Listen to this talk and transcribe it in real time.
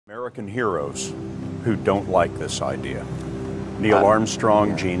American heroes who don't like this idea. Neil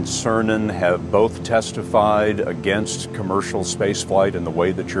Armstrong, Gene Cernan have both testified against commercial spaceflight in the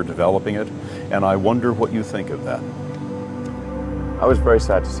way that you're developing it, and I wonder what you think of that. I was very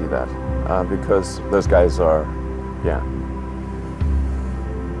sad to see that because those guys are,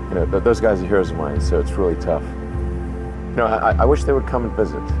 those guys are heroes of mine, so it's really tough. I wish they would come and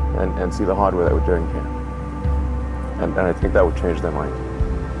visit and see the hardware that we're doing here. And I think that would change their mind.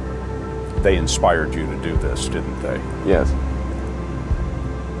 They inspired you to do this, didn't they? Yes.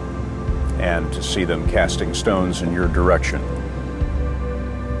 And to see them casting stones in your direction.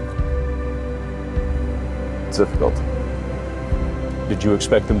 It's difficult. Did you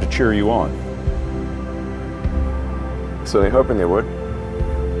expect them to cheer you on? So they're hoping they would.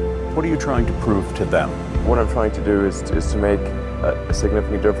 What are you trying to prove to them? What I'm trying to do is to make a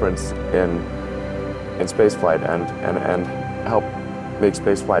significant difference in spaceflight and help make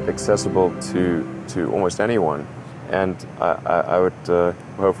spaceflight accessible to almost anyone. And I would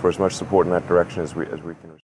hope for as much support in that direction as we can.